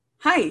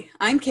Hi,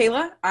 I'm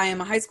Kayla. I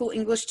am a high school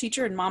English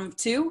teacher and mom of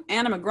two,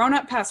 and I'm a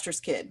grown-up pastor's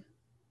kid.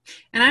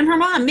 And I'm her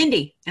mom,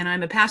 Mindy, and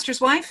I'm a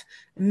pastor's wife,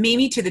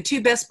 Mimi to the two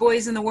best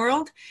boys in the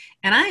world,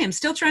 and I am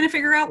still trying to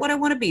figure out what I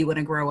want to be when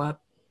I grow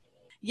up.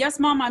 Yes,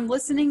 Mom, I'm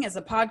Listening is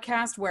a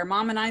podcast where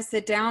Mom and I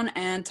sit down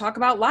and talk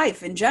about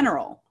life in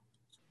general.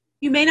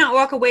 You may not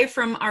walk away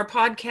from our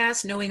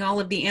podcast knowing all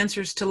of the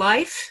answers to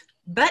life,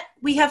 but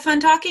we have fun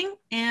talking,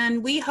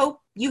 and we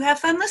hope you have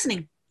fun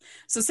listening.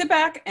 So sit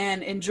back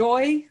and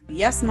enjoy.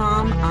 Yes,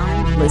 Mom,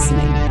 I'm listening.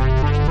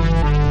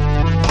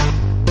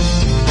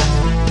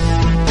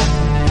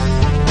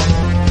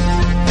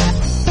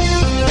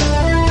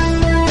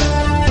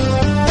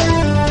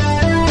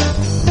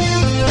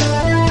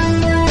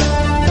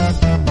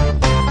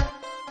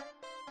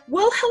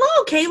 Well,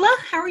 hello, Kayla.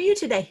 How are you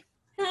today?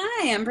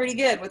 Hi, I'm pretty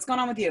good. What's going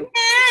on with you?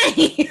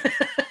 Hey!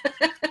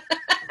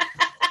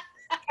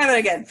 Have it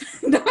again.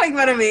 Don't make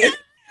fun of me.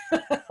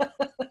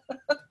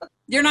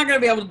 You're not going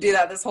to be able to do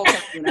that this whole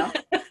time, you know?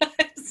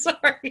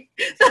 Sorry.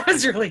 That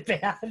was really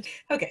bad.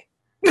 Okay.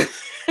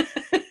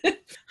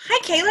 Hi,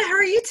 Kayla. How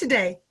are you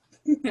today?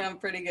 I'm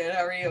pretty good.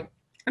 How are you?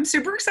 I'm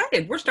super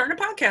excited. We're starting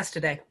a podcast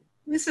today.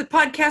 This is a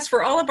podcast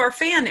for all of our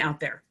fan out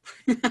there.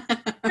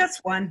 Just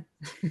one.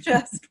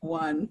 Just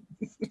one.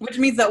 Which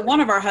means that one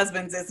of our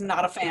husbands is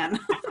not a fan.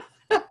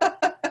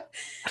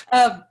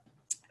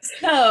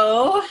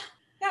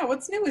 Yeah,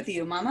 what's new with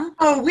you, Mama?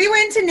 Oh, we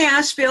went to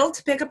Nashville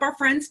to pick up our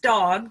friend's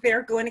dog.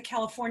 They're going to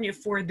California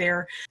for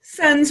their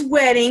son's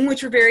wedding,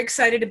 which we're very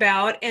excited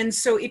about. And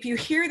so if you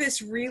hear this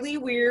really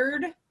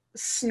weird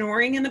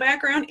snoring in the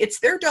background, it's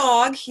their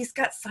dog. He's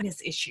got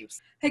sinus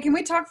issues. Hey, can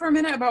we talk for a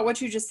minute about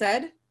what you just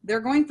said? They're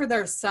going for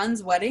their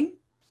son's wedding?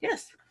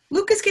 Yes.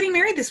 Luke is getting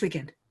married this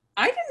weekend.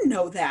 I didn't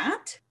know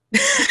that.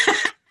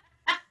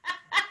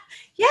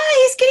 Yeah,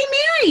 he's getting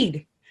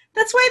married.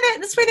 That's why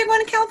they're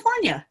going to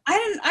California. I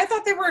didn't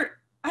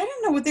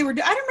know what they were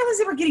doing. I didn't realize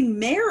they were getting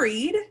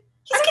married.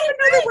 He's I didn't even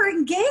know they were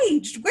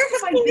engaged. Where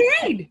have I been?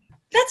 Married.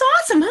 That's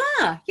awesome,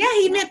 huh? Yeah,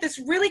 he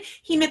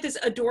met this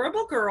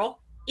adorable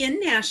girl in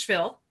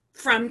Nashville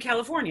from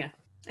California.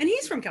 And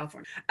he's from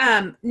California.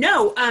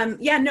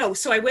 No.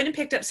 So I went and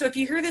picked up. So if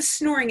you hear this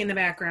snoring in the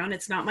background,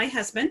 it's not my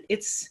husband.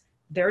 It's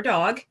their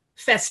dog,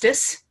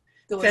 Festus.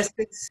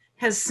 Festus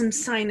has some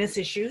sinus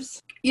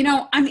issues. You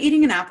know, I'm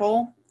eating an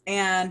apple,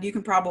 and you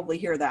can probably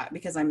hear that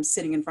because I'm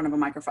sitting in front of a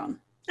microphone.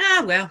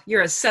 Ah, well,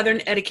 you're a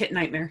Southern etiquette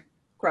nightmare.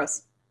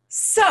 Gross.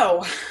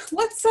 So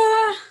let's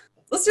do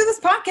this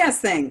podcast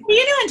thing. What are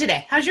you doing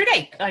today? How's your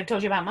day? I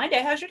told you about my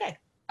day. How's your day?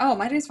 Oh,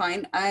 my day's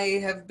fine.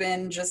 I have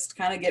been just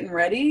kind of getting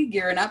ready,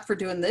 gearing up for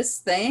doing this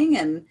thing,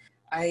 and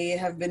I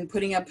have been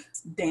putting up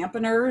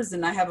dampeners,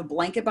 and I have a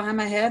blanket behind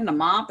my head and a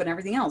mop and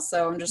everything else.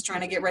 So I'm just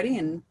trying to get ready,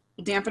 and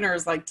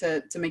dampeners like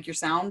to make your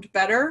sound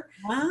better,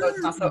 so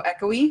it's not so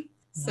echoey.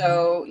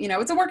 So, you know,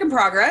 it's a work in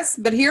progress,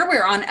 but here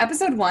we're on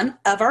episode 1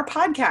 of our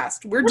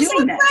podcast. We're doing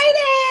so this.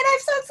 I'm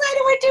so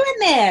excited we're doing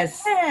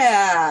this.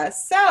 Yeah.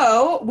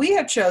 So we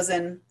have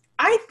chosen,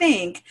 I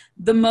think,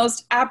 the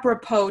most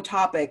apropos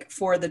topic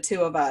for the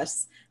two of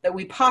us that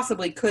we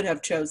possibly could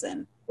have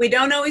chosen. We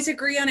don't always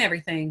agree on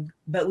everything,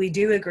 but we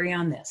do agree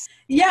on this.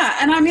 Yeah.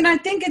 And I mean, I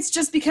think it's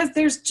just because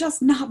there's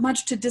just not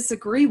much to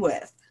disagree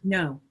with.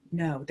 No,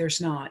 there's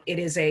not. It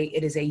is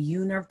a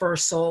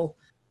universal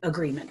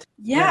agreement.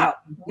 Yeah.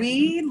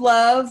 We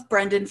love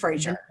Brendan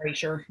Fraser.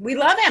 We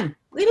love him.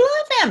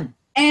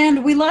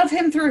 And we love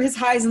him through his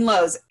highs and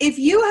lows. If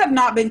you have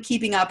not been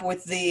keeping up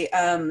with the,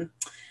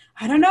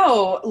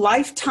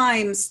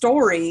 lifetime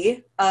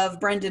story of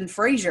Brendan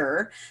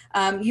Fraser,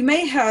 you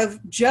may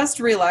have just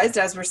realized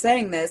as we're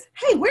saying this,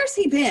 hey, where's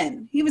he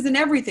been? He was in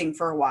everything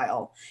for a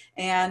while.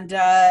 And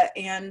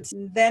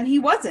then he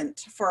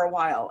wasn't for a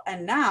while.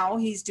 And now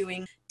he's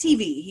doing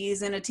TV.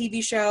 He's in a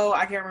TV show.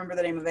 I can't remember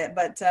the name of it,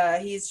 but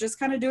he's just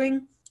kind of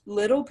doing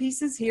little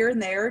pieces here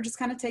and there, just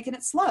kind of taking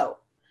it slow.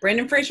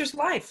 Brendan Fraser's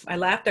life. I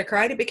laughed, I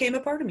cried, it became a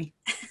part of me.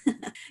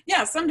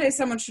 Yeah, someday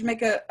someone should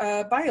make a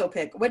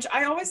biopic, which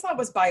I always thought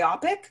was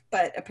biopic,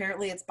 but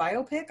apparently it's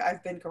biopic.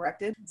 I've been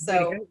corrected.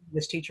 So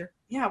this teacher.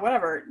 Yeah,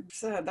 whatever.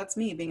 So that's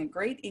me being a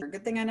great English.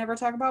 Good thing I never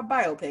talk about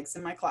biopics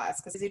in my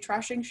class because he's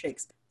trashing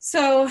Shakespeare.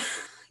 So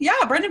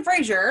yeah, Brendan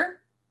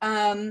Fraser.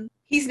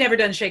 He's never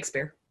done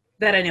Shakespeare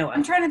that I know of.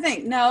 I'm trying to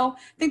think. No,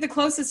 I think the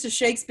closest to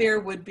Shakespeare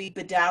would be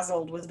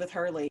Bedazzled with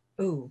Hurley.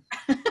 Ooh.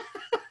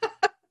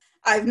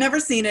 I've never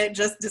seen it,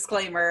 just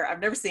disclaimer.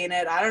 I've never seen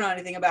it. I don't know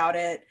anything about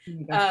it.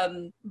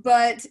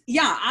 But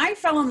yeah, I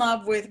fell in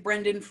love with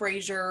Brendan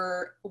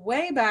Fraser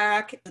way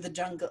back in the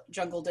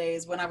jungle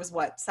days when I was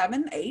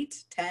 7,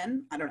 8,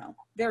 10? I don't know.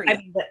 Very young. I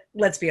mean,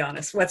 let's be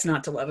honest. What's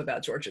not to love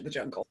about George of the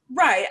Jungle?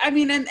 Right. I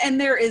mean,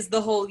 and there is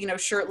the whole,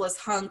 shirtless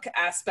hunk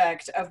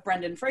aspect of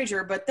Brendan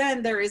Fraser, but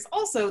then there is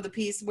also the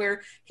piece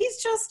where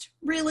he's just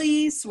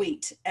really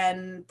sweet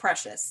and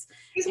precious.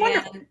 He's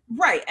wonderful.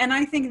 Right. And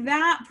I think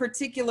that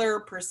particular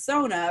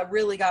persona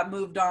really got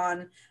moved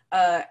on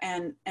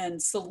and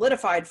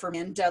solidified for me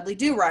in Dudley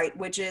Do-Right,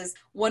 which is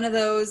one of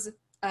those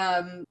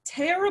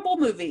terrible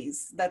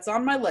movies that's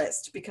on my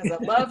list because I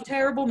love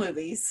terrible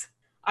movies.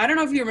 I don't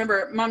know if you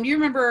remember, Mom, do you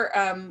remember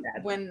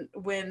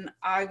when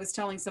I was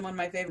telling someone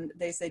my favorite,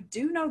 they said, do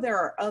you know there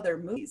are other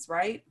movies,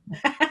 right?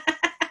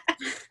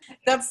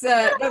 That's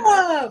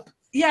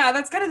yeah,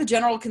 that's kind of the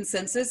general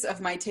consensus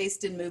of my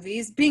taste in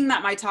movies, being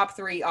that my top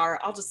three are,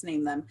 I'll just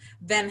name them: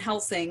 Van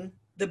Helsing,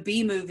 The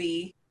Bee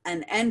Movie,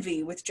 and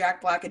Envy with Jack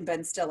Black and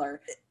Ben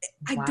Stiller.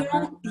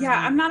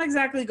 I'm not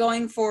exactly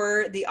going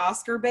for the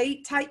Oscar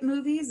bait type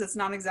movies. It's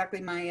not exactly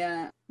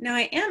my Now,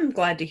 I am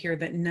glad to hear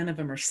that none of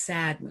them are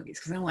sad movies,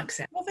 because I don't like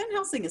sad. well, Van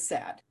Helsing is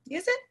sad.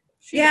 Is it?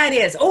 Yeah, it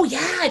is. Oh,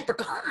 yeah, I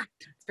forgot.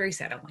 It's very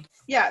sad only.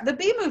 Yeah, The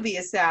Bee Movie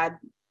is sad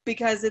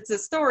because it's a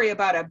story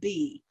about a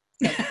bee.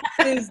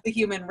 Is the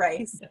human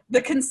race.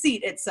 The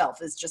conceit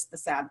itself is just the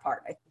sad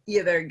part.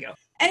 Yeah, there you go.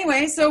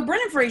 Anyway, so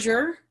Brendan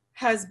Fraser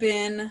has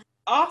been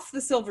off the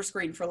silver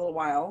screen for a little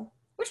while.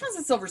 Which one's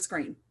the silver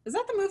screen? Is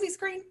that the movie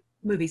screen?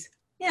 Movies.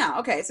 Yeah,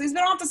 okay. So he's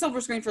been off the silver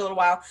screen for a little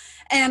while.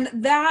 And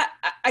that,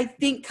 I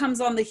think,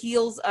 comes on the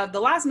heels of the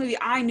last movie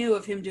I knew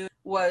of him doing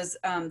was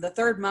the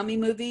third Mummy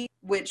movie,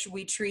 which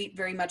we treat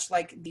very much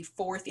like the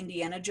fourth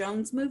Indiana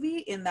Jones movie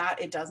in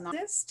that it does not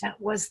exist. That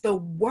was the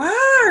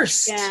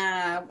worst.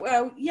 Yeah,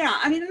 well, yeah.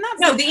 I mean,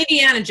 no, the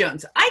Indiana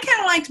Jones. I kind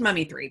of liked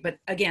Mummy 3, but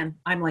again,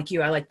 I'm like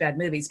you. I like bad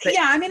movies. But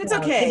yeah, I mean, it's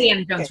okay.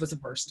 Indiana Jones was the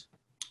worst.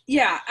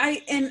 Yeah,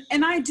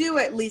 I do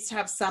at least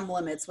have some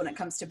limits when it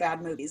comes to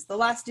bad movies. The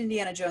last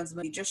Indiana Jones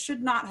movie just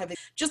should not have,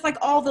 just like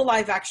all the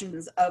live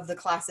actions of the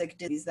classic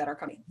Disneys that are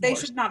coming. They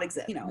should not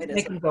exist. You know, it is.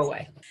 Make them go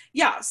away.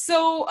 Yeah.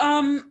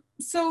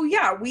 So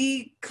yeah,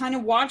 we kind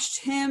of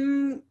watched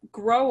him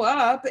grow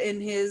up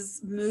in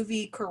his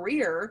movie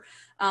career,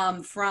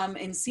 from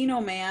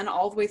Encino Man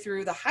all the way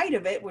through the height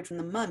of it, which was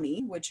The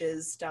Mummy, which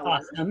is stellar.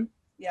 Awesome.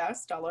 Yeah,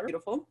 stellar,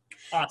 beautiful.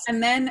 Awesome.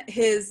 And then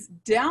his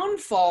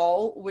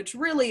downfall, which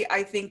really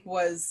I think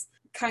was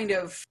kind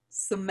of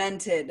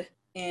cemented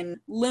in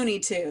Looney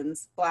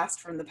Tunes, Blast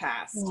from the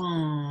Past.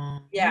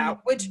 Aww. Yeah,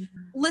 which,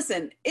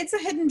 listen, it's a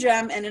hidden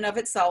gem in and of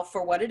itself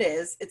for what it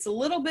is. It's a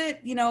little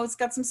bit, you know, it's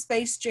got some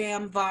Space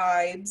Jam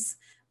vibes,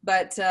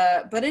 but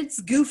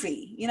it's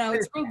goofy. You know,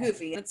 it's real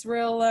goofy. It's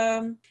real,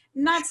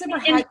 not super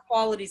high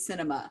quality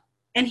cinema.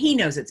 And he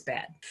knows it's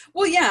bad.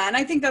 Well, yeah, and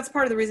I think that's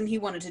part of the reason he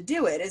wanted to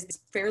do it is it's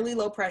fairly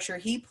low pressure.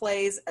 He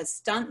plays a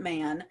stunt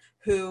man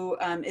who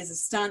is a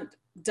stunt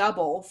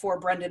double for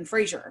Brendan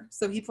Fraser.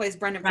 So he plays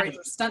Brendan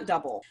Fraser's stunt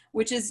double,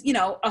 which is, you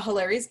know, a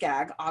hilarious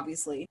gag,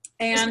 obviously.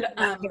 And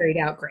carried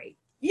out great.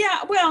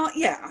 Yeah, well,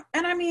 yeah.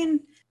 And I mean,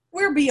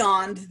 we're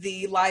beyond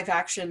the live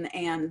action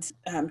and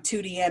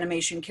 2D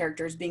animation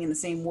characters being in the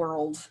same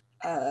world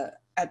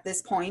at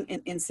this point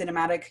in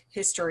cinematic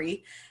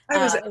history. I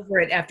was over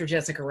it after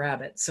Jessica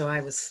Rabbit, so I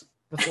was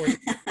before.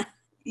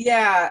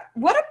 Yeah,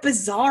 what a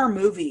bizarre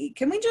movie.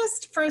 Can we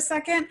just, for a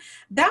second,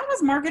 that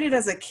was marketed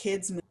as a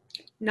kid's movie.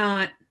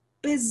 Not.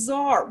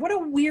 Bizarre. What a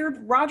weird,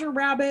 Roger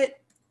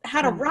Rabbit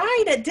had a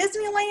ride at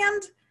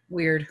Disneyland?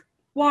 Weird.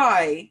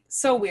 Why?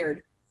 So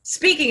weird.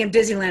 Speaking of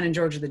Disneyland and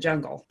George of the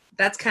Jungle,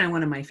 that's kind of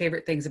one of my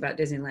favorite things about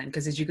Disneyland,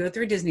 because as you go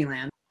through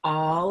Disneyland,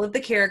 all of the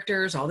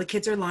characters, all the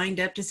kids are lined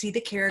up to see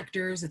the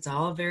characters. It's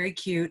all very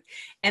cute.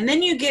 And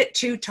then you get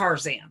to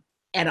Tarzan,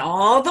 and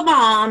all the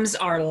moms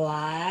are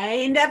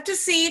lined up to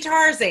see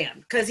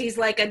Tarzan because he's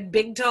like a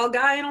big, tall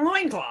guy in a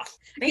loincloth.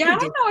 Yeah, I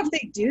don't know if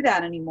they do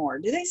that anymore.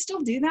 Do they still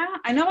do that?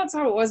 I know that's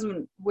how it was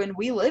when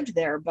we lived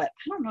there, but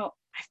I don't know.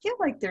 I feel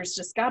like there's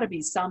just got to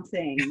be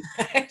something.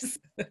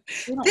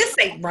 This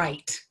ain't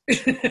right.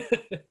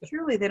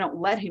 Surely they don't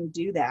let him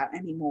do that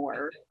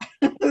anymore.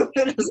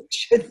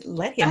 Should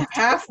let him. A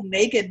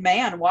half-naked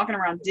man walking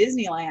around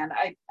Disneyland.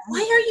 Why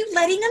are you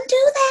letting him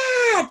do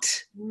that?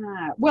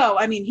 Well,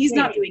 I mean, he's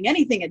not doing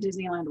anything at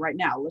Disneyland right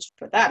now. Let's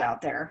put that out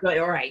there. Right,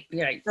 all right.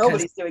 Yeah,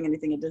 nobody's doing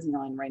anything at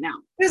Disneyland right now.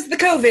 It's the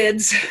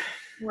COVIDs.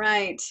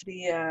 Right.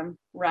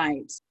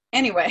 Right.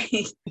 Anyway,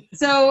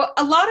 so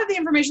a lot of the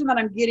information that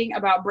I'm getting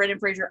about Brendan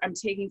Fraser, I'm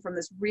taking from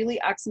this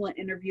really excellent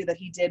interview that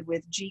he did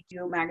with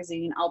GQ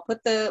magazine. I'll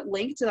put the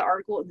link to the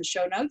article in the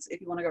show notes if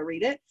you want to go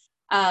read it.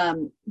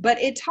 But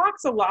it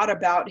talks a lot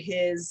about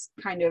his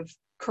kind of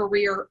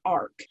career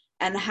arc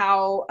and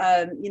how,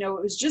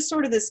 it was just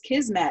sort of this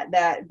kismet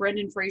that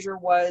Brendan Fraser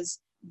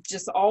was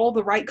just all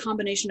the right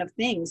combination of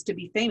things to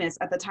be famous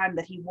at the time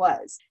that he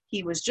was.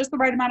 He was just the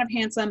right amount of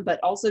handsome, but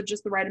also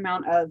just the right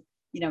amount of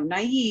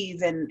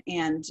naive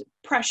and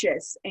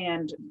precious,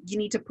 and you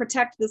need to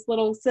protect this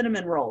little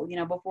cinnamon roll,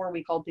 before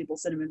we called people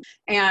cinnamon.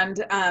 And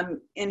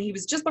he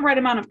was just the right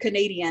amount of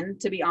Canadian,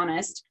 to be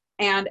honest.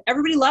 And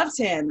everybody loved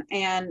him.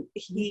 And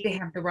they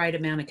have the right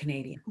amount of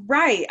Canadian.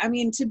 Right. I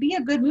mean, to be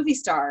a good movie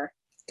star.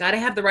 Got to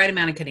have the right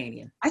amount of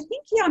Canadian. I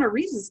think Keanu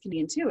Reeves is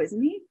Canadian too,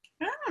 isn't he?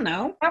 I don't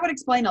know. That would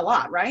explain a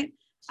lot, right?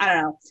 I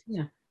don't know.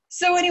 Yeah.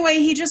 So anyway,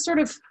 he just sort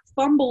of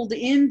fumbled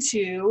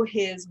into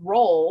his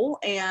role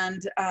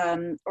and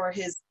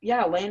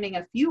landing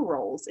a few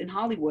roles in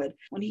Hollywood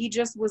when he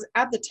just was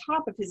at the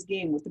top of his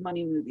game with the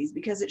money movies,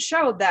 because it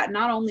showed that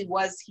not only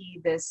was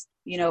he this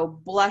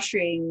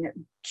blushing,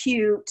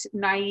 cute,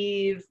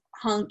 naive,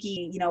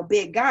 hunky,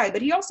 big guy,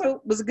 but he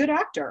also was a good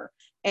actor,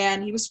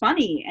 and he was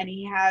funny, and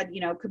he had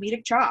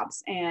comedic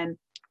chops. And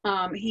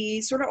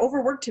He sort of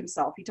overworked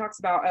himself. He talks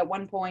about at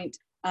one point,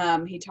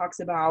 he talks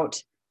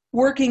about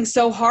working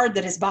so hard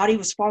that his body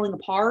was falling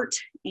apart,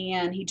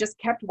 and he just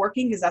kept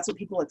working because that's what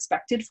people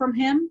expected from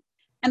him.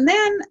 And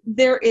then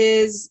there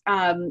is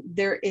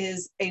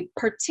a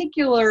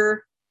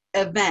particular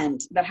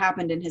event that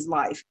happened in his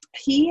life.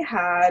 He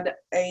had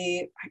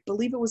I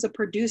believe it was a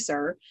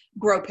producer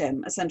grope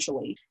him,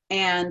 essentially.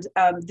 And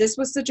this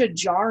was such a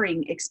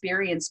jarring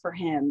experience for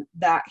him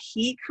that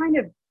he kind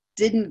of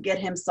didn't get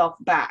himself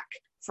back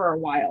for a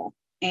while.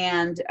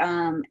 And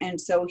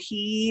so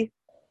he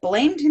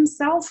blamed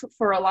himself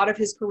for a lot of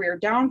his career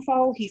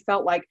downfall. He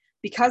felt like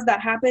because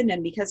that happened,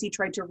 and because he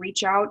tried to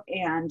reach out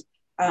and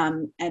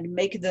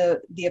make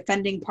the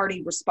offending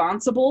party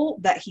responsible,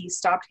 that he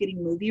stopped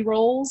getting movie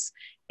roles.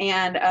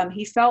 And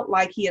he felt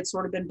like he had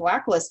sort of been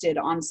blacklisted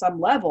on some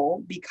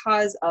level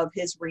because of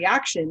his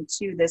reaction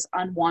to this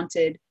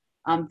unwanted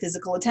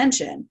physical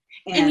attention.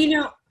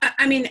 And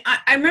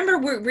I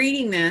remember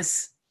reading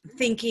this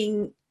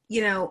thinking,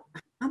 oh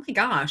my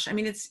gosh,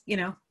 it's,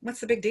 what's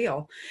the big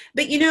deal?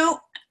 But,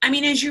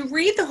 as you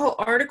read the whole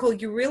article,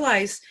 you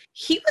realize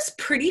he was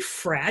pretty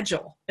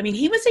fragile.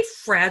 He was a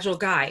fragile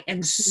guy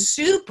and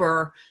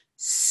super,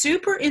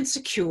 super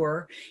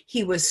insecure.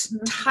 He was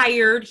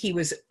tired. He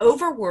was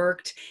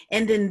overworked.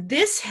 And then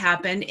this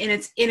happened. And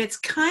it's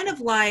kind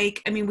of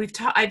like,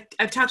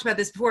 I've talked about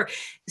this before,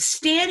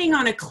 standing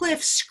on a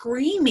cliff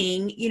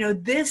screaming,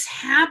 this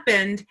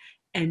happened,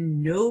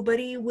 and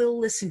nobody will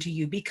listen to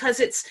you,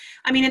 because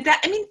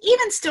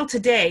even still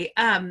today,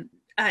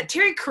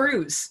 Terry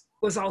Crews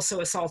was also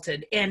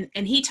assaulted. And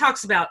he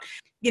talks about,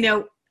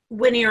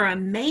 when you're a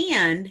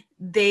man,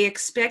 they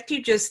expect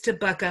you just to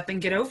buck up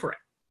and get over it.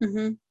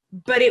 Mm-hmm.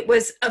 But it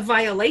was a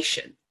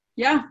violation.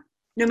 Yeah.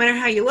 No matter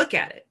how you look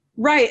at it.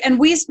 Right. And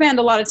we spend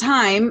a lot of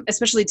time,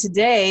 especially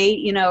today,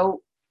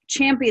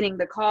 championing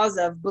the cause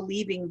of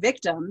believing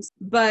victims.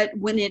 But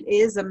when it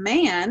is a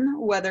man,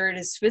 whether it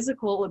is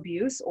physical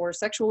abuse or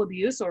sexual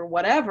abuse or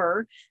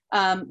whatever,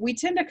 we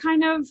tend to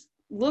kind of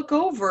look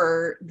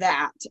over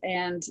that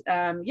and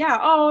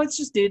it's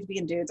just dudes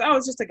being dudes. Oh,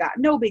 it's just a guy.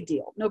 No big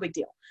deal.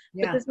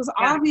 Yeah. But this was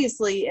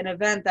obviously an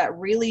event that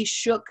really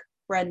shook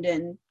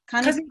Brendan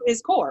kind of to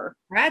his core.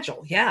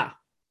 Fragile. Yeah.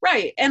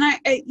 Right. And I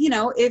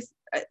if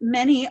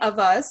many of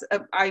us,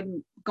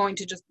 I'm going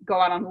to just go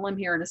out on a limb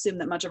here and assume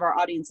that much of our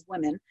audience is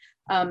women,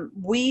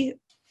 we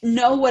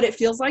know what it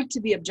feels like to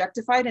be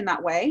objectified in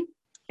that way.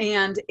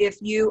 And if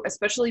you,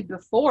 especially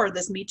before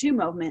this Me Too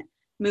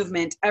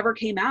movement ever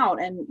came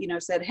out and,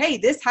 said, hey,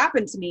 this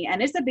happened to me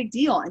and it's a big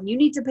deal and you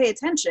need to pay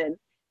attention,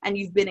 and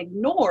you've been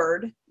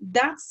ignored,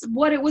 that's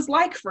what it was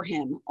like for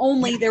him.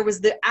 Only there was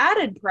the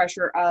added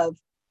pressure of,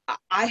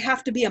 I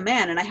have to be a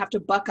man and I have to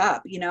buck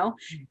up,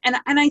 And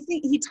I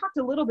think he talked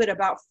a little bit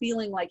about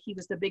feeling like he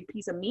was the big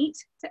piece of meat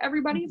to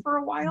everybody for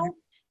a while.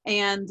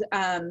 And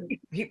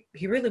he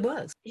really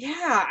was.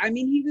 Yeah.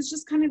 he was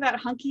just kind of that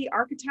hunky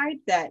archetype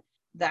that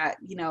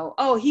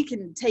he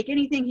can take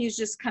anything. He's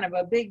just kind of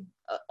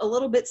a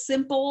little bit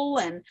simple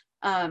and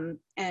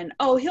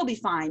he'll be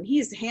fine.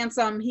 He's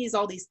handsome. He's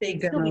all these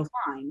things. He'll be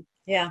fine.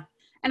 Yeah.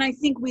 And I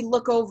think we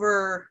look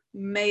over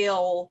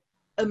male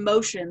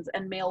emotions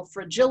and male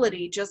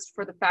fragility just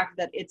for the fact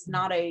that it's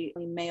not a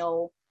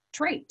male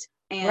trait.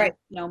 And right.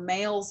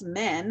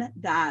 Men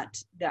that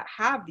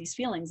have these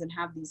feelings and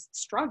have these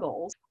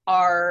struggles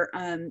are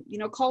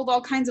called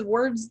all kinds of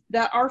words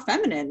that are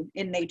feminine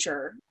in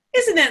nature.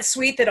 Isn't that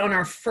sweet that on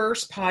our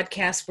first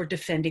podcast we're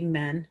defending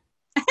men?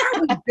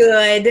 Are we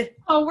good?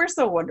 Oh, we're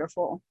so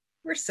wonderful.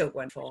 We're so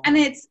wonderful. And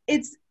it's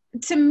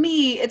to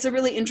me, it's a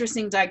really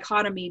interesting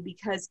dichotomy,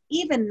 because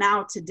even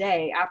now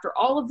today, after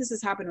all of this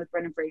has happened with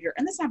Brendan Fraser,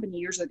 and this happened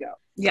years ago.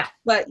 Yeah.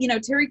 But,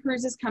 Terry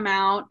Crews has come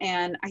out,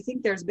 and I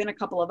think there's been a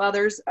couple of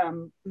others,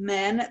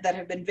 men that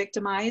have been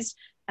victimized,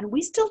 and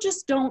we still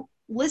just don't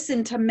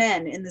listen to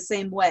men in the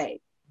same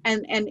way.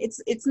 And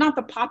it's not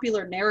the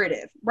popular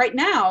narrative. Right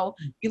now,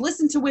 you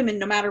listen to women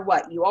no matter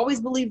what. You always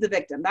believe the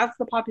victim. That's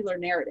the popular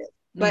narrative.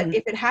 But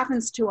if it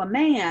happens to a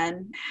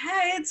man,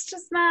 hey, it's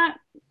just not,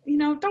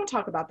 don't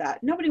talk about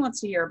that. Nobody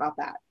wants to hear about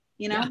that,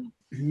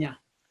 Yeah.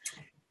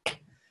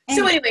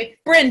 So anyway,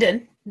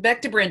 Brendan,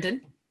 back to Brendan.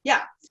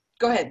 Yeah.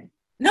 Go ahead.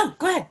 No,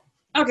 go ahead.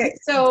 Okay.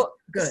 So,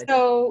 good.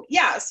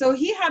 So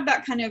he had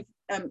that kind of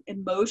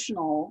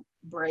emotional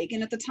break.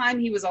 And at the time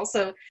he was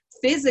also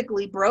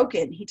physically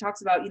broken. He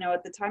talks about,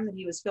 at the time that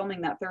he was filming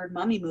that third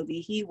Mummy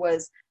movie, he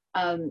was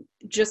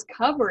just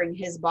covering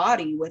his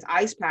body with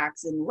ice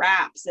packs and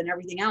wraps and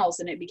everything else.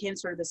 And it became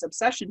sort of this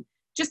obsession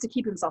just to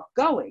keep himself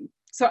going.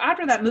 So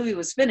after that movie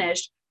was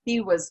finished,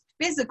 he was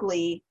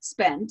physically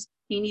spent.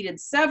 He needed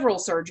several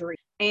surgeries,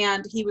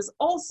 and he was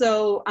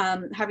also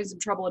having some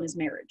trouble in his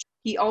marriage.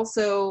 He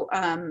also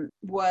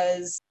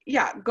was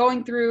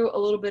going through a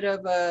little bit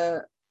of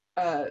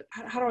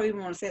how do I even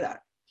want to say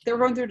that? They were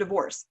going through a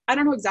divorce. I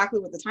don't know exactly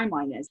what the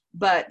timeline is,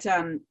 but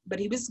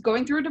he was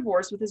going through a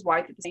divorce with his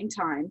wife at the same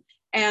time.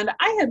 And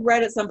I had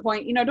read at some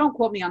point, don't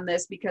quote me on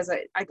this because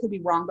I could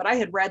be wrong, but I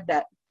had read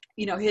that,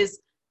 his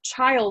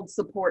child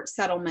support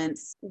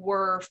settlements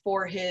were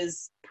for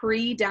his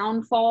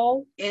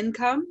pre-downfall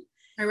income.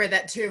 I read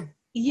that too.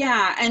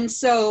 Yeah, and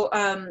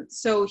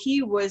so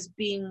he was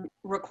being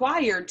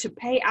required to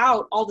pay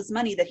out all this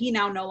money that he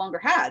now no longer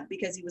had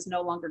because he was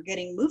no longer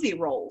getting movie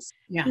roles.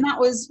 Yeah. And that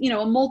was, a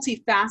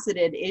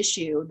multifaceted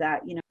issue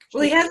that,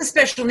 Well, he has a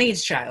special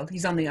needs child.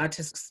 He's on the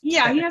autistic.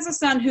 Yeah, he has a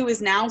son who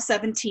is now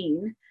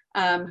 17,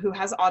 who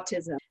has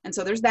autism. And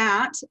so there's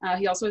that.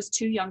 He also has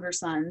 2 younger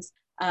sons.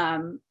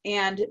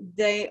 And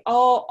they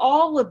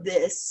all of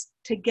this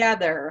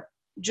together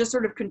just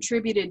sort of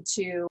contributed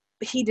to,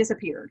 he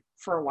disappeared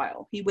for a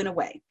while. He went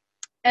away.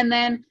 And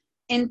then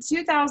in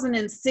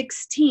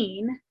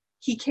 2016,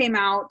 he came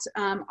out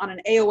on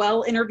an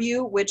AOL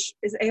interview, which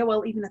is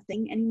AOL even a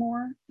thing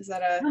anymore? Is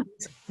that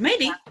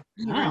maybe?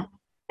 Yeah.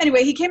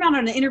 Anyway, he came out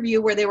on an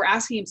interview where they were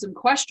asking him some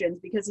questions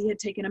because he had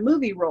taken a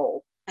movie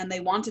role and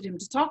they wanted him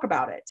to talk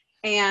about it.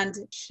 And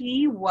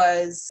he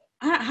was,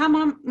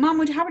 Mom,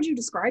 how would you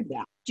describe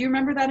that? Do you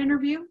remember that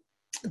interview?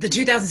 The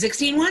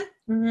 2016 one?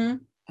 Mm-hmm.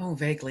 Oh,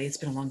 vaguely. It's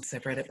been a long since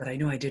I've read it, but I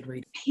know I did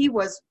read it. He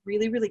was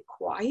really, really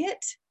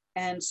quiet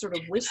and sort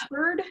of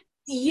whispered.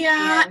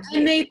 Yeah,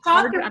 and they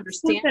thought there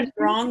was something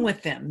wrong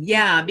with him.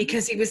 Yeah,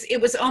 because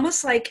it was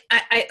almost like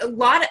a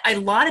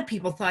lot of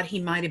people thought he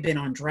might have been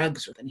on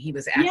drugs when he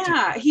was acting.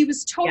 Yeah, he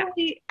was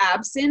totally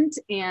absent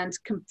and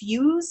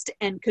confused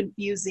and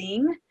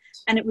confusing,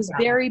 and it was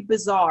very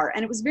bizarre.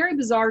 And it was very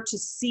bizarre to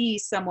see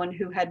someone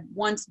who had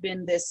once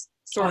been this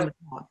sort of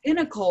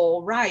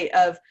pinnacle, right,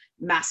 of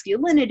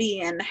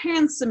masculinity and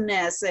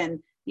handsomeness and,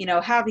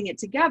 having it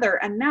together.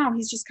 And now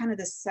he's just kind of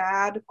this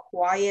sad,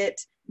 quiet,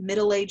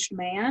 middle-aged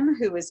man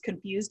who is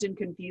confused and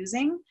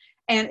confusing.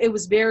 And it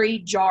was very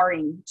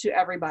jarring to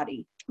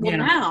everybody. Well,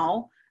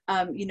 now,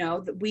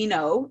 we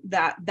know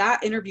that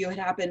interview had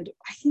happened,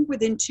 I think,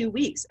 within 2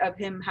 weeks of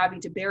him having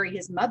to bury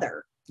his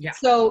mother. Yeah.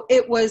 So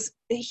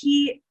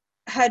he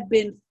had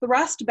been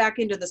thrust back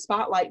into the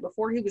spotlight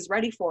before he was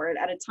ready for it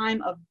at a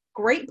time of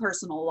great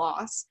personal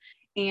loss.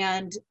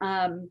 And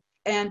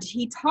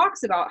he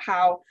talks about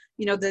how,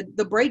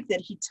 the break that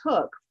he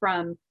took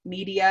from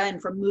media and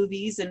from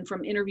movies and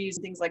from interviews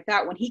and things like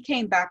that, when he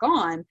came back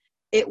on,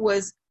 it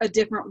was a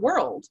different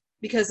world.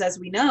 Because as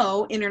we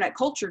know, internet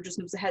culture just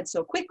moves ahead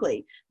so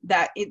quickly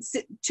that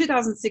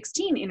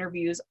 2016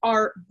 interviews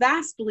are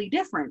vastly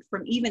different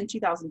from even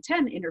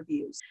 2010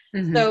 interviews.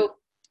 Mm-hmm. So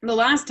the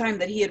last time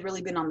that he had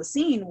really been on the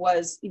scene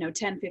was,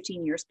 10,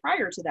 15 years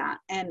prior to that.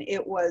 And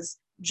it was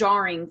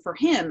jarring for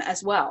him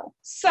as well.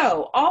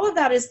 So all of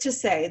that is to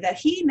say that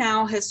he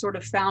now has sort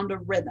of found a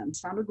rhythm,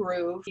 found a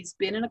groove. He's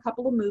been in a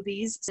couple of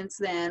movies since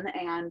then.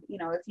 And,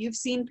 if you've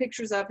seen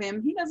pictures of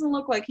him, he doesn't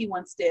look like he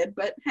once did,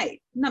 but hey,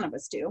 none of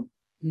us do.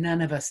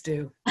 None of us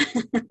do.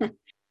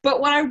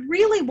 But what I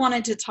really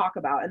wanted to talk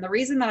about, and the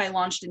reason that I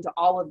launched into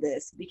all of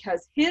this,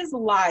 because his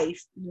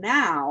life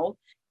now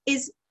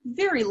is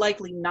very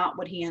likely not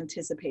what he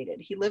anticipated.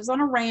 He lives on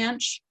a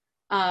ranch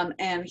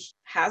and he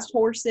has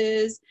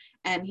horses.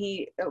 And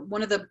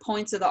one of the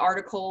points of the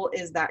article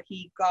is that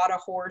he got a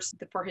horse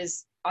for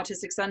his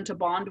autistic son to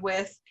bond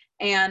with.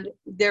 And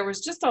there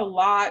was just a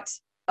lot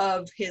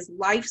of his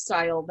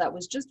lifestyle that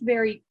was just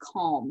very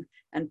calm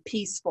and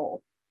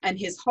peaceful. And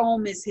his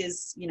home is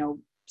his,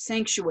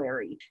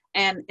 sanctuary.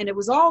 And it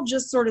was all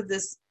just sort of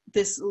this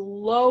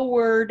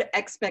lowered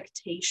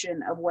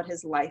expectation of what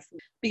his life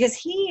was. Because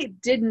he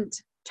didn't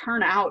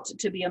turn out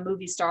to be a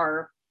movie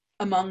star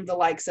among the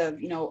likes of,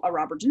 a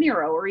Robert De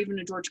Niro or even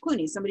a George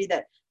Clooney, somebody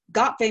that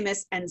got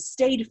famous and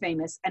stayed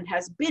famous and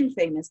has been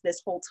famous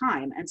this whole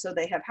time. And so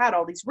they have had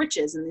all these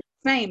riches and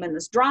fame and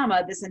this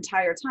drama this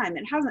entire time.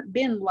 It hasn't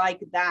been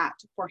like that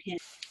for him.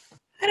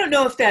 I don't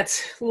know if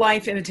that's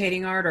life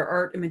imitating art or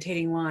art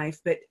imitating life,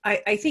 but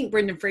I think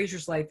Brendan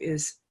Fraser's life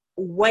is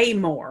way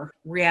more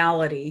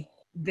reality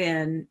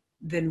than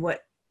what,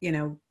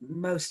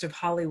 most of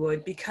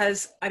Hollywood,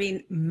 because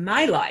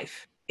my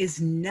life is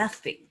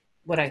nothing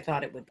what I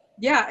thought it would be.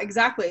 Yeah,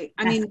 exactly.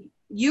 I mean,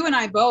 you and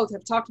I both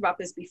have talked about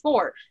this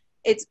before.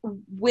 It's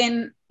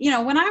when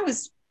I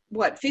was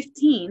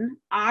 15,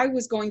 I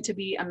was going to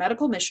be a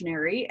medical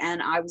missionary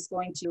and I was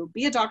going to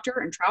be a doctor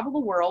and travel the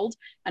world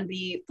and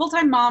be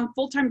full-time mom,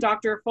 full-time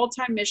doctor,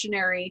 full-time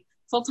missionary,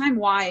 full-time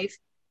wife.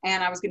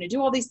 And I was going to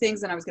do all these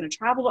things and I was going to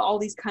travel to all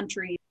these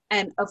countries.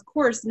 And of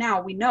course,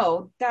 now we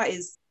know that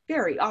is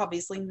very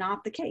obviously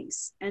not the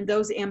case. And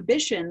those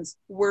ambitions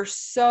were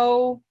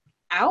so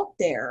out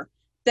there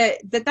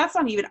that's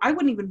not even, I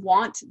wouldn't even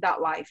want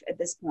that life at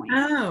this point.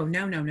 Oh,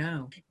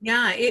 no.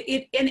 Yeah.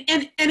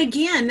 And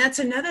again, that's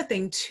another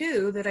thing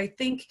too, that I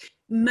think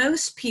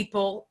most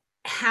people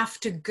have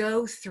to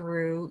go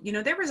through.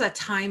 There was a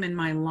time in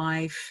my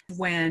life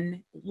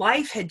when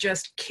life had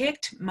just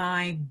kicked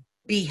my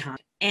behind.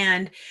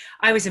 And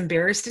I was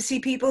embarrassed to see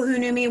people who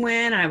knew me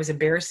win. I was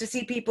embarrassed to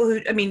see people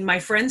my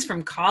friends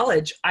from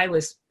college, I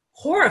was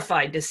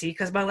horrified to see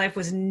because my life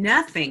was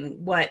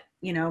nothing what,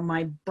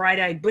 my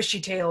bright-eyed,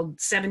 bushy-tailed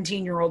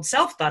 17-year-old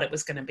self thought it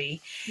was going to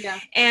be. Yeah.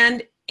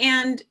 And,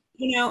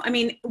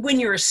 when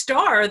you're a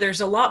star,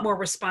 there's a lot more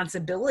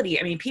responsibility.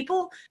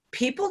 People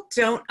people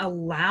don't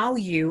allow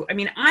you. I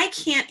mean, I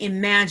can't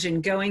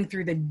imagine going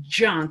through the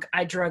junk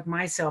I drug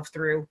myself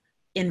through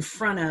in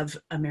front of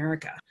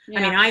America. Yeah.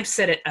 I mean, I've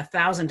said it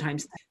 1,000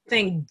 times.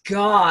 Thank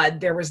God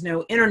there was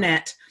no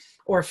internet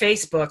or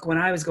Facebook when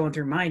I was going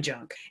through my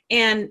junk.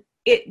 And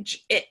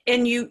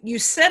you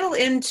settle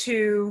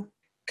into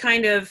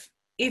kind of,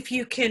 if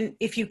you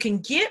can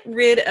get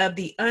rid of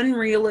the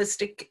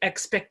unrealistic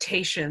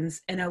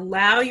expectations and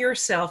allow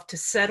yourself to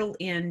settle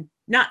in,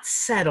 not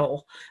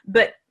settle,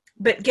 but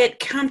get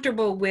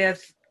comfortable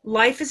with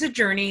life is a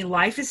journey.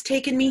 Life has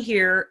taken me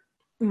here.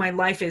 My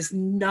life is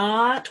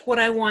not what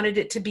I wanted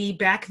it to be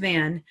back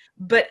then,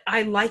 but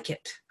I like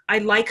it. I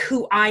like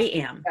who I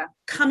am. Yeah.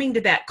 Coming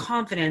to that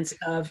confidence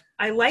of,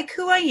 I like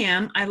who I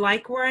am. I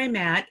like where I'm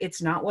at.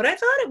 It's not what I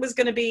thought it was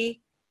going to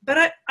be,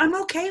 but I'm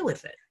okay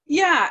with it.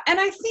 Yeah. And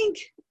I think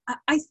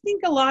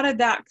a lot of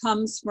that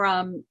comes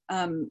from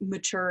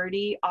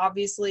maturity.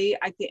 Obviously,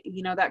 I think,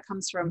 that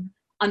comes from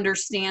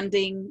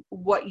understanding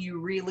what you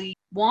really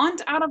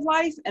want out of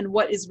life and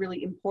what is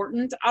really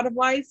important out of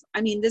life.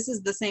 I mean, this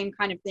is the same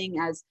kind of thing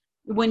as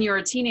when you're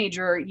a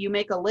teenager, you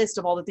make a list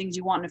of all the things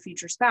you want in a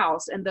future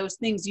spouse. And those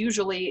things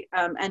usually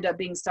end up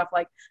being stuff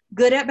like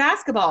good at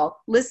basketball,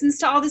 listens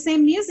to all the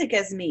same music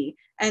as me,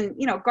 and,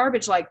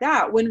 garbage like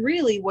that. When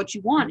really what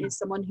you want is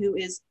someone who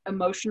is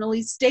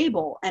emotionally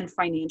stable and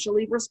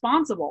financially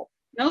responsible.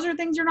 Those are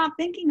things you're not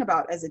thinking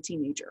about as a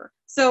teenager.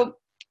 So,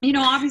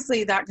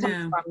 obviously that comes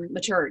from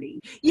maturity.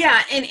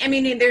 Yeah. And I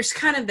mean, there's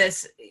kind of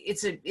this,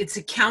 it's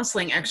a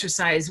counseling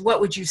exercise.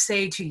 What would you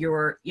say to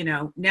your,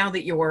 now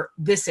that you're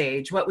this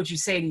age, what would you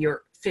say to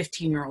your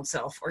 15-year-old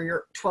self or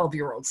your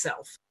 12-year-old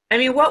self? I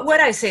mean, what would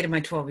I say to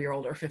my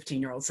 12-year-old or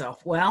 15-year-old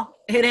self? Well,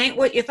 it ain't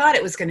what you thought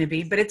it was going to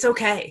be, but it's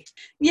okay.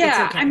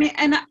 Yeah. It's okay. I mean,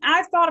 and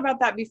I've thought about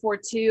that before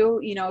too.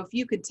 If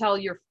you could tell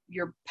your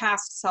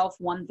past self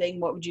one thing,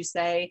 what would you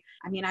say?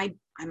 I mean, I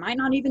might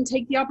not even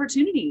take the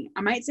opportunity.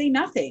 I might say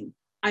nothing.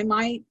 I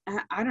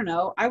don't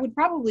know. I would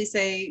probably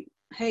say,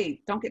 hey,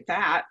 don't get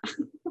fat.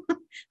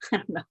 I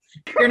don't know.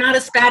 You're not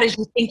as fat as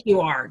you think you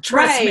are.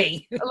 Trust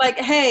me. Like,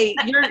 hey,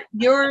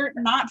 you're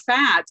not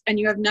fat and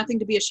you have nothing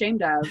to be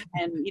ashamed of.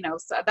 And,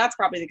 so that's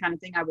probably the kind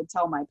of thing I would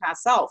tell my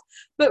past self,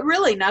 but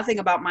really nothing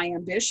about my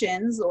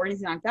ambitions or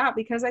anything like that,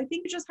 because I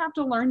think you just have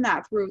to learn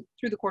that through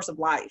the course of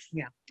life.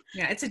 Yeah.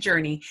 Yeah. It's a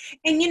journey.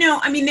 And,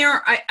 I mean,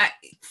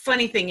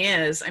 funny thing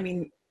is, I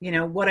mean,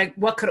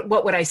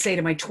 what would I say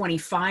to my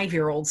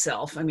 25-year-old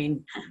self? I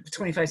mean,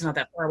 25 is not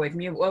that far away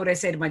from you. What would I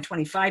say to my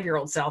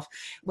 25-year-old self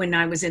when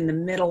I was in the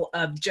middle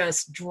of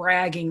just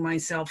dragging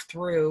myself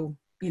through,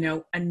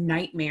 a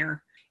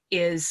nightmare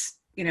is,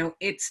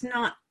 it's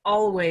not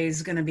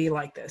always going to be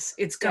like this.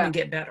 It's going to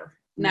get better.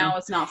 Now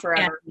it's not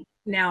forever. And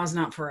now is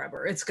not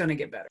forever. It's going to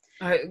get better.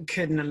 I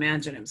couldn't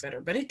imagine it was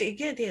better, but it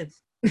did.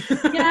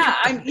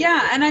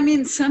 Yeah. And I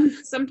mean,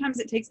 sometimes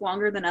it takes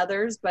longer than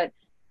others, but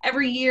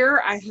every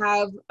year I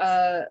have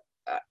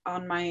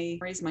on my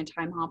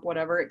Time Hop,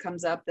 whatever, it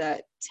comes up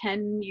that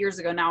 11 years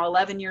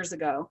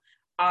ago,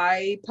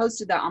 I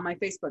posted that on my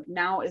Facebook.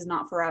 Now is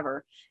not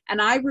forever.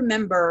 And I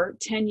remember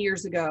 11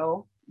 years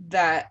ago,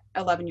 that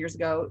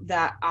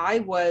I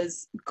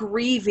was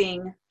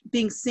grieving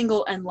being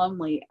single and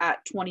lonely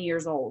at 20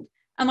 years old.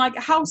 And like,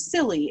 how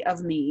silly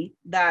of me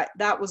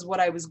that was what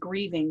I was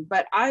grieving.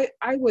 But I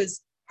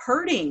was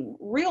hurting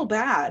real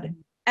bad.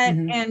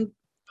 And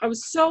I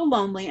was so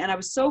lonely, and I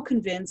was so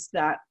convinced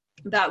that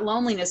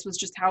loneliness was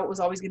just how it was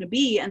always going to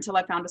be until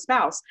I found a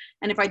spouse.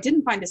 And if I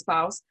didn't find a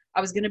spouse,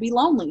 I was going to be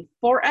lonely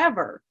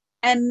forever.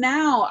 And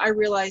now I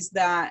realize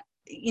that,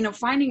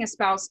 finding a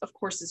spouse, of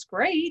course, is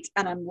great,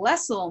 and I'm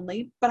less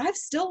lonely, but I've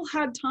still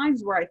had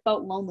times where I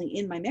felt lonely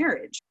in my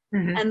marriage.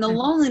 And the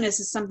loneliness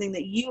is something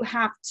that you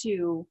have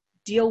to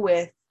deal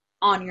with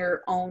on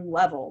your own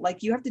level.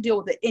 Like, you have to deal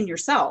with it in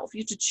yourself.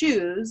 You have to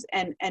choose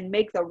and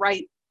make the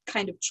right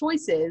kind of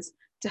choices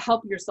to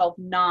help yourself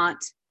not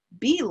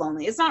be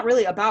lonely. It's not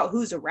really about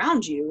who's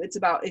around you. It's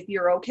about if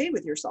you're okay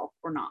with yourself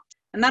or not.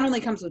 And that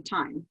only comes with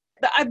time.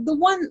 The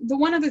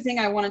one other thing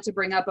I wanted to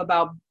bring up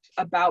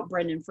about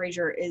Brendan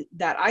Fraser is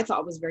that I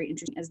thought was very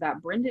interesting is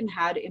that Brendan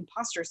had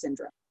imposter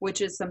syndrome,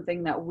 which is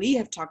something that we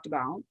have talked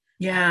about.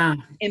 Yeah.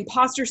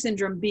 Imposter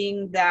syndrome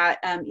being that,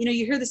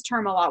 you hear this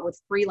term a lot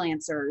with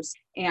freelancers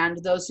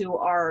and those who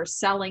are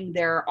selling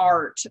their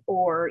art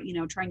or,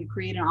 trying to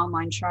create an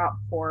online shop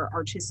for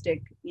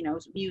artistic,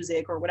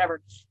 music or whatever.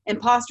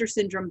 Imposter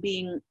syndrome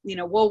being,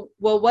 well,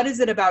 what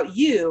is it about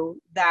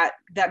you that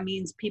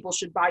means people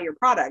should buy your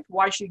product?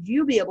 Why should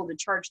you be able to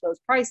charge those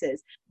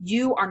prices?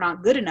 You are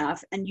not good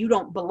enough and you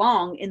don't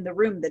belong in the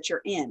room that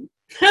you're in.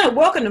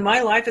 Welcome to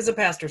my life as a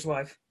pastor's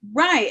wife.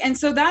 Right. And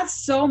so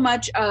that's so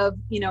much of,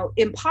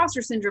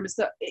 imposter syndrome is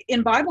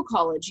in Bible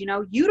college,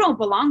 you don't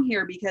belong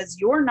here because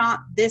you're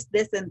not this,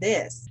 and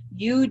this.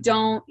 You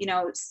don't,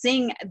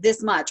 sing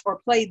this much or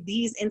play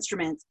these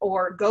instruments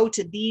or go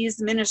to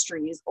these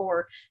ministries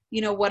or,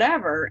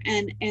 whatever.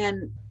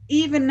 And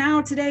even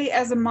now today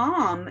as a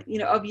mom,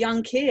 of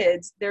young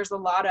kids, there's a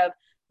lot of,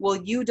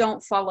 well, you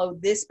don't follow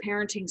this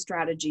parenting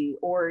strategy,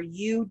 or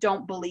you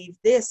don't believe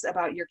this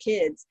about your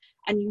kids.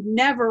 And you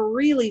never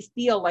really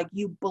feel like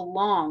you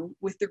belong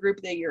with the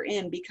group that you're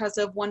in because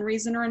of one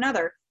reason or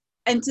another.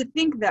 And to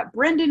think that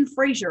Brendan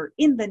Fraser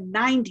in the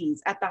 90s,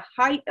 at the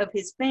height of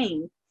his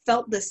fame,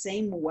 felt the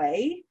same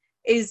way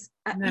is,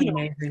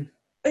 amazing.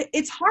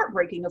 It's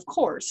heartbreaking, of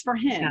course, for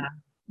him. Yeah.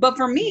 But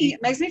for me,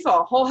 it makes me feel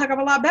a whole heck of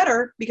a lot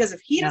better, because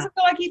if he doesn't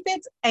feel like he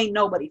fits, ain't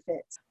nobody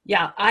fits.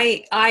 Yeah,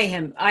 I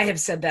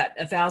have said that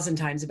 1,000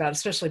 times about,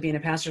 especially being a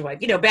pastor's wife.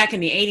 Back in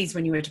the 80s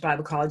when you went to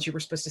Bible college, you were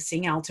supposed to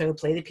sing alto,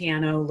 play the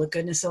piano, look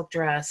good in a silk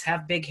dress,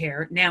 have big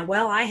hair. Now,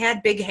 well, I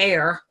had big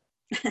hair.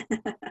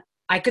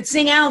 I could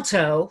sing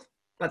alto,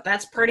 but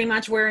that's pretty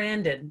much where it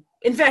ended.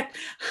 In fact,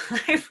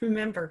 I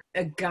remember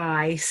a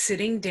guy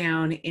sitting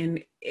down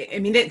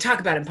they talk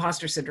about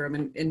imposter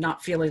syndrome and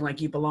not feeling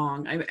like you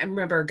belong. I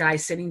remember a guy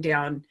sitting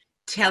down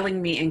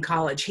telling me in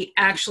college, he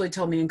actually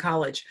told me in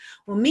college,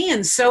 well, me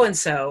and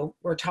so-and-so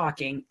were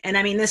talking. And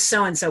I mean, this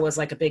so-and-so was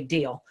like a big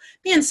deal.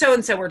 Me and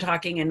so-and-so were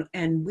talking,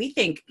 and we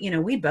think,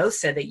 we both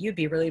said that you'd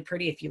be really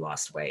pretty if you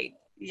lost weight.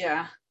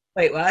 Yeah.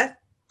 Wait, what?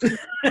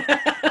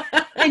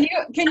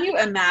 Can you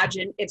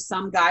imagine if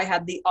some guy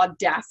had the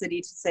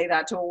audacity to say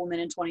that to a woman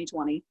in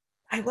 2020?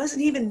 I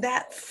wasn't even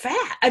that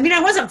fat. I mean,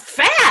 I wasn't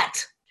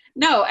fat.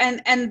 No,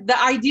 and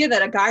the idea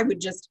that a guy would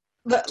just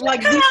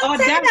like the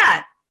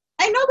audacity.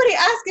 Ain't nobody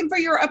asking for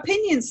your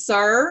opinion,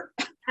 sir.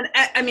 And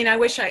I mean, I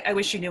wish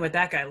you knew what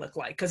that guy looked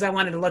like, because I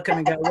wanted to look at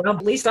him and go, well,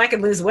 at least I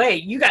can lose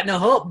weight. You got no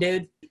hope,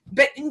 dude.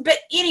 But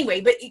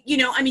anyway,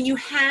 I mean, you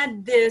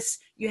had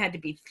to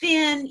be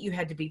thin, you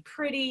had to be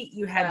pretty,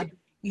 you had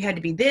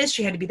to be this,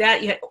 you had to be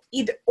that, you had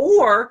either,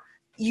 or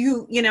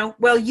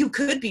you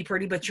could be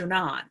pretty, but you're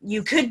not.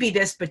 You could be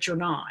this, but you're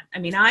not. I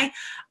mean, I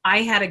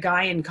had a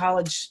guy in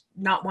college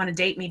not want to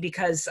date me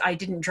because I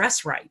didn't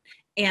dress right.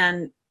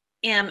 And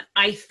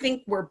I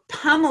think we're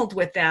pummeled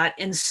with that.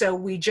 And so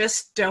we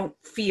just don't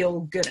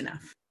feel good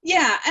enough.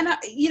 Yeah. And,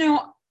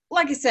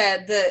 like I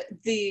said,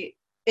 the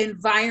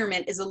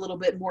environment is a little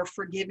bit more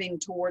forgiving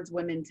towards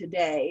women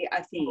today.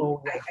 I think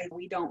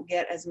we don't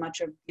get as much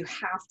of, you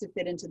have to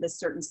fit into this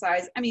certain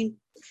size. I mean,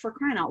 for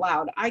crying out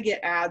loud, I get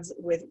ads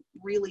with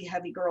really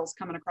heavy girls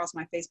coming across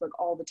my Facebook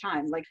all the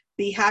time. Like,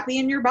 be happy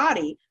in your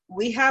body.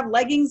 We have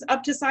leggings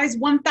up to size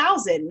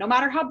 1,000. No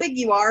matter how big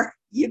you are,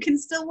 you can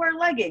still wear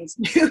leggings.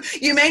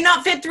 You may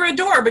not fit through a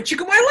door, but you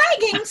can wear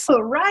leggings.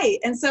 Right.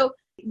 And so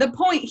the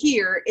point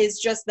here is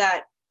just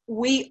that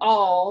we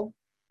all,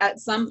 at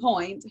some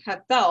point,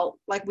 have felt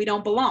like we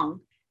don't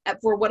belong.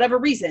 For whatever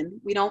reason,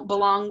 we don't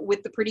belong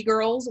with the pretty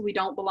girls. We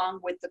don't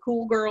belong with the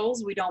cool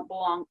girls. We don't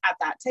belong at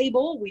that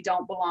table. We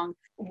don't belong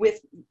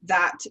with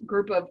that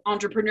group of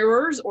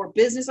entrepreneurs or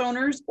business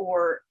owners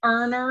or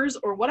earners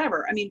or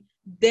whatever. I mean,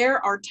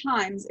 there are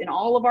times in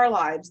all of our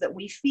lives that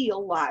we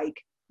feel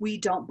like we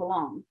don't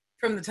belong.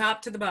 From the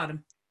top to the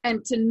bottom.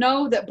 And to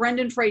know that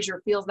Brendan Fraser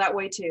feels that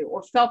way too,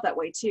 or felt that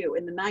way too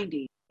in the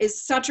 90s,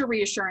 is such a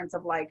reassurance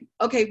of like,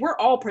 okay, we're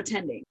all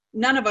pretending.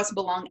 None of us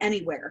belong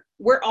anywhere.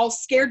 We're all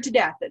scared to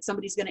death that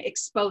somebody's going to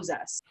expose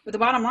us. But the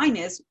bottom line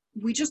is,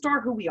 we just are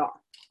who we are.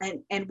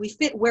 And we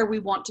fit where we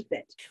want to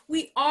fit.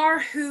 We are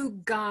who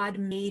God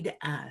made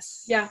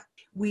us. Yeah.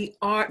 We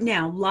are.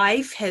 Now,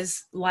 life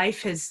has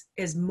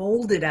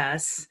molded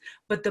us,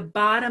 but the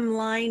bottom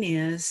line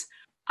is,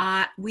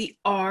 we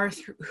are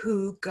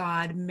who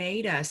God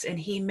made us, and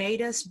He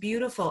made us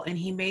beautiful, and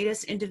He made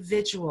us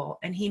individual,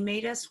 and He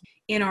made us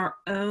in our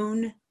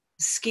own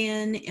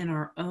skin, in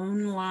our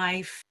own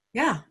life.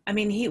 Yeah, I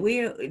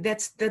mean,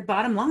 that's the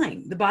bottom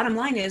line. The bottom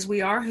line is,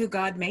 we are who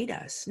God made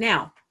us.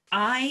 Now,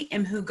 I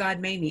am who God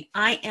made me.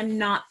 I am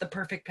not the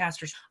perfect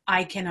pastor.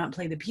 I cannot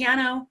play the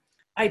piano.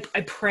 I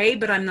pray,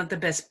 but I'm not the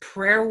best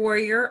prayer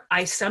warrior.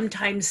 I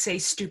sometimes say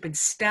stupid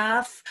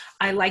stuff.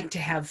 I like to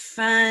have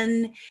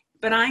fun.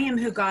 But I am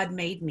who God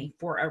made me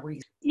for a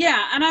reason.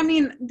 Yeah. And I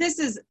mean, this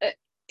is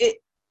it,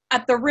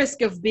 at the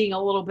risk of being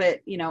a little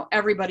bit,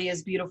 everybody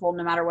is beautiful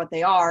no matter what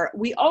they are.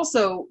 We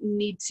also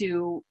need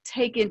to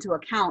take into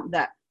account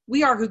that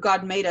we are who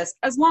God made us,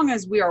 as long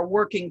as we are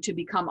working to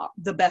become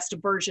the best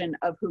version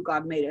of who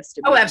God made us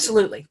to be. Oh,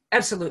 absolutely.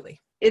 Absolutely.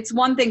 It's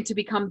one thing to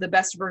become the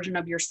best version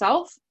of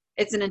yourself.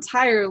 It's an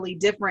entirely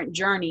different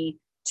journey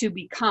to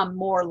become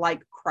more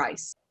like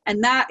Christ.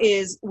 And that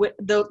is,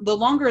 the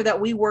longer that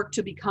we work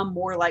to become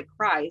more like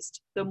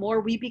Christ, the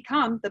more we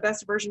become the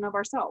best version of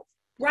ourselves.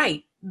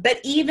 Right. But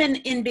even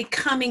in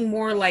becoming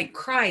more like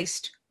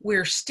Christ,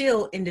 we're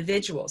still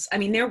individuals. I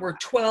mean, there were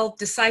 12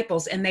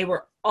 disciples, and they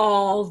were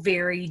all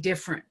very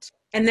different.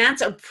 And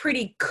that's a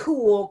pretty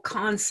cool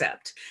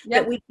concept,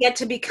 that we get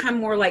to become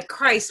more like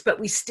Christ, but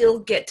we still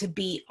get to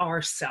be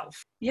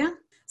ourselves. Yeah.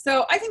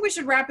 So I think we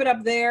should wrap it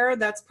up there.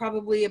 That's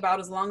probably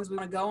about as long as we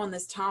want to go on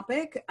this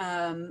topic.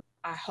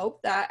 I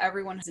hope that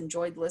everyone has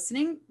enjoyed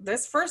listening.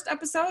 This first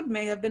episode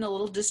may have been a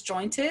little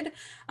disjointed,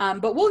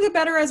 but we'll get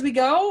better as we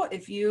go.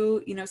 If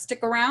you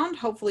stick around,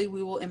 hopefully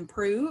we will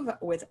improve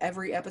with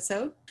every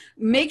episode.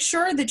 Make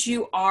sure that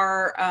you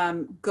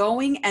are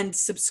going and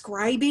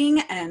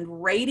subscribing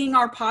and rating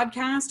our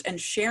podcast and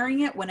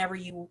sharing it whenever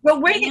you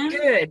Well, rate it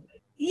good.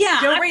 Yeah.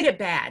 Don't rate it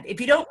bad.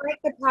 If you don't rate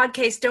the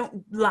podcast,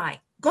 don't lie.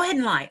 Go ahead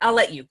and lie. I'll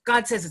let you.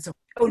 God says it's okay.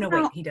 Oh, no,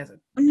 wait, he doesn't.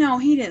 No,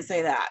 he didn't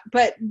say that.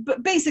 But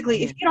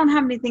basically, if you don't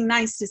have anything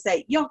nice to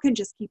say, y'all can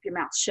just keep your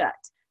mouth shut.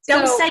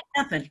 Don't say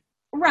nothing.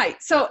 Right.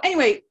 So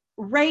anyway,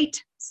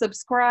 rate,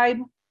 subscribe,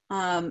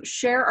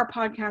 share our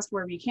podcast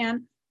wherever you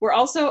can. We're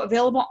also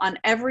available on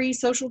every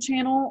social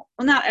channel.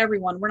 Well, not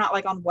everyone. We're not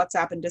like on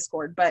WhatsApp and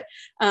Discord, but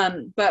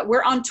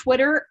we're on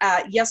Twitter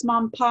at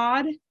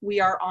YesMomPod.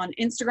 We are on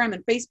Instagram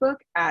and Facebook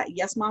at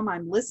YesMom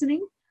I'm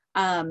Listening.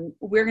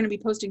 We're going to be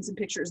posting some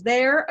pictures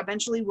there.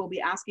 Eventually, we'll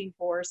be asking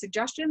for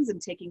suggestions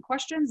and taking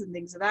questions and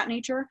things of that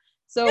nature.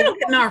 So it'll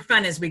get more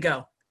fun as we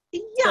go.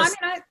 Yeah,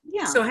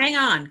 yeah. So hang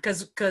on,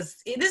 because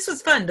this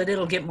was fun, but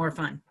it'll get more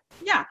fun.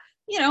 Yeah,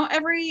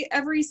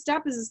 every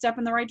step is a step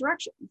in the right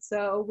direction.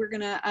 So we're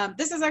gonna.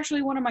 This is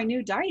actually one of my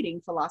new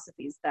dieting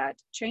philosophies that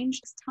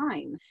changes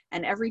time,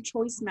 and every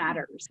choice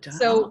matters.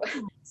 So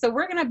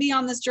we're gonna be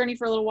on this journey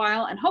for a little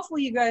while, and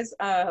hopefully you guys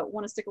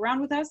want to stick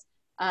around with us.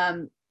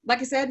 Like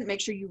I said,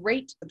 make sure you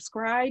rate,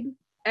 subscribe.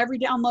 Every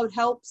download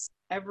helps.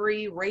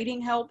 Every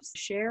rating helps.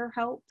 Share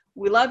helps.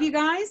 We love you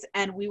guys,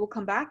 and we will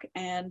come back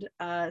and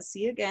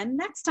see you again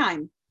next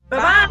time.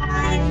 Bye-bye.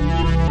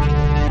 Bye.